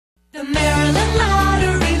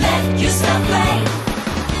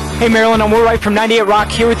Hey Maryland, I'm Will Wright from 98 Rock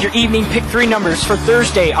here with your evening pick 3 numbers for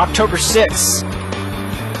Thursday, October 6th.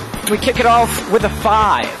 We kick it off with a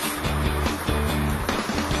 5.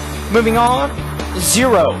 Moving on,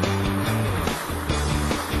 0.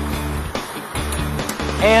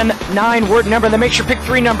 And 9 word number that makes your pick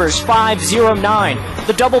 3 numbers, 509.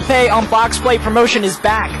 The double pay on box play promotion is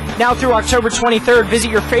back. Now through October 23rd,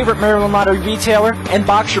 visit your favorite Maryland Lottery retailer and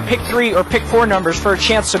box your pick 3 or pick 4 numbers for a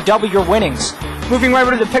chance to double your winnings. Moving right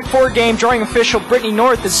over to the pick 4 game, drawing official Brittany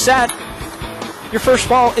North is set. Your first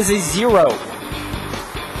ball is a 0.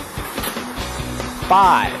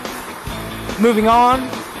 5. Moving on,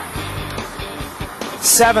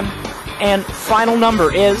 7. And final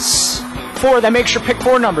number is 4. That makes your pick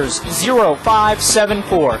 4 numbers,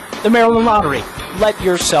 0574. The Maryland Lottery. Let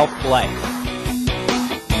yourself play.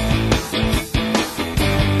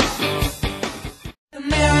 The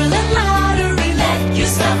Maryland Lottery. Let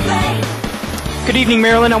yourself play. Good evening,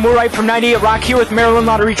 Maryland. I'm Will Wright from 98 Rock here with Maryland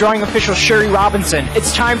Lottery drawing official Sherry Robinson.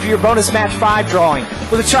 It's time for your bonus match 5 drawing.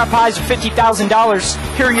 With a top prize of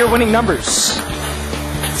 $50,000, here are your winning numbers: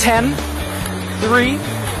 10, 3,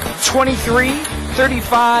 23,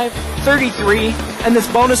 35, 33, and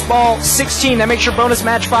this bonus ball, 16. That makes your bonus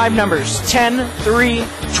match 5 numbers: 10, 3,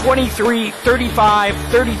 23, 35,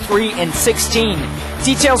 33, and 16.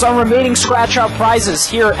 Details on remaining scratch-out prizes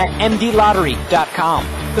here at mdlottery.com.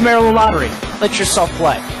 The Maryland Lottery. Let yourself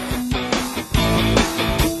play.